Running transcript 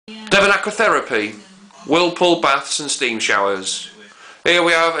Devon Aquatherapy, whirlpool baths and steam showers. Here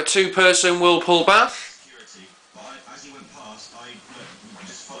we have a 2-person whirlpool bath.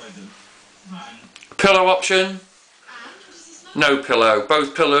 Pillow option. No pillow.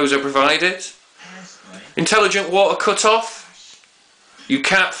 Both pillows are provided. Intelligent water cut-off. You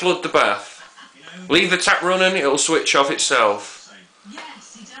can't flood the bath. Leave the tap running, it'll switch off itself.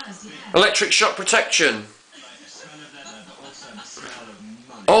 Electric shock protection.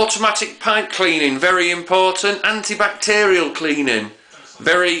 Automatic pipe cleaning, very important. Antibacterial cleaning,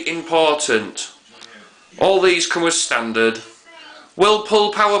 very important. All these come as standard.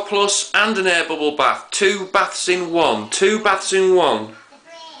 Whirlpool Power Plus and an air bubble bath. 2 baths in 1. 2 baths in 1.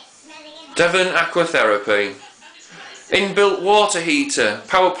 Devon Aquatherapy. Inbuilt water heater.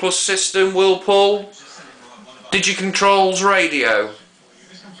 Power Plus system, Whirlpool. Digicontrols radio.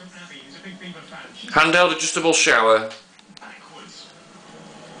 Handheld adjustable shower.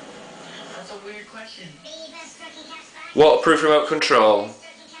 Waterproof remote control.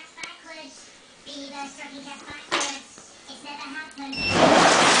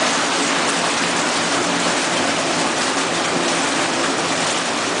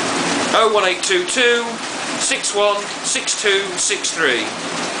 Oh 1822 616263.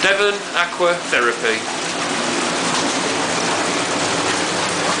 Devon Aquatherapy.